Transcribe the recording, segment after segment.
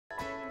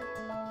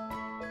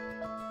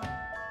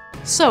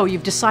So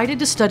you've decided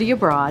to study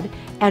abroad,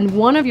 and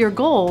one of your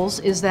goals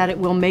is that it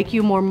will make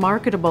you more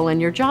marketable in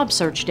your job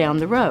search down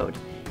the road.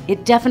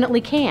 It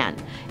definitely can,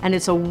 and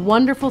it's a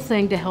wonderful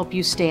thing to help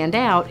you stand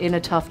out in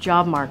a tough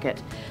job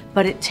market.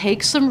 But it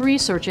takes some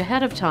research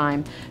ahead of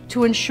time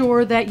to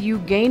ensure that you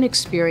gain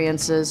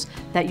experiences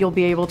that you'll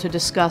be able to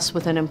discuss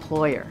with an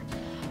employer.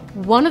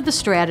 One of the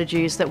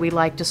strategies that we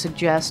like to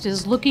suggest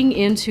is looking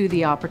into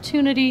the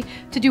opportunity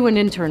to do an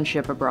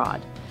internship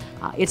abroad.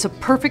 It's a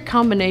perfect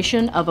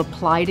combination of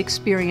applied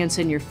experience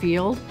in your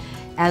field,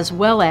 as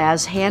well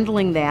as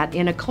handling that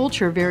in a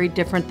culture very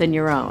different than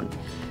your own.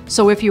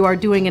 So if you are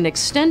doing an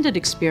extended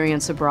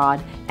experience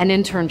abroad, an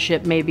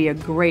internship may be a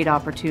great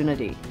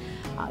opportunity.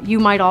 You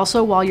might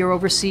also, while you're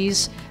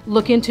overseas,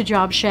 look into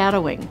job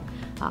shadowing.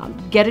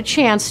 Get a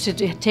chance to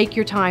take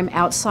your time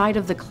outside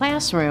of the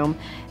classroom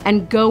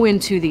and go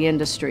into the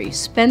industry.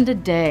 Spend a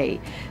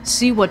day.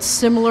 See what's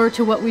similar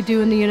to what we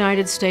do in the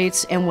United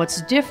States and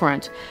what's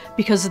different,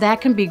 because that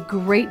can be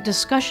great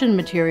discussion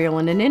material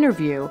in an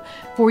interview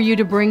for you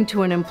to bring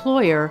to an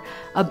employer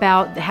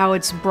about how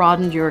it's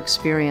broadened your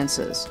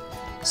experiences.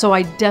 So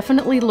I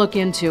definitely look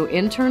into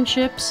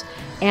internships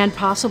and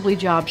possibly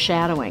job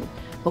shadowing.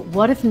 But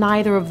what if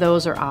neither of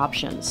those are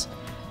options?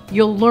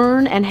 You'll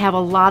learn and have a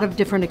lot of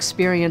different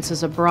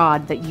experiences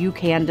abroad that you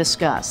can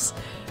discuss.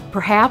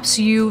 Perhaps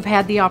you've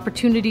had the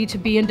opportunity to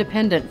be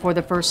independent for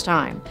the first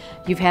time.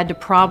 You've had to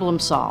problem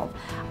solve.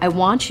 I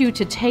want you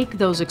to take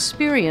those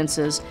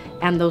experiences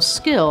and those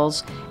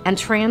skills and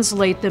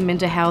translate them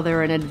into how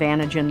they're an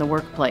advantage in the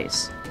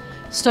workplace.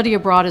 Study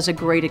abroad is a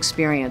great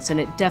experience, and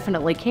it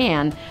definitely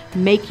can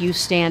make you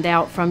stand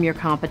out from your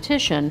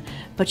competition,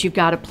 but you've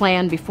got to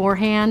plan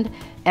beforehand,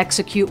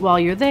 execute while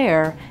you're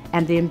there,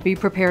 and then be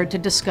prepared to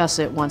discuss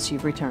it once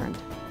you've returned.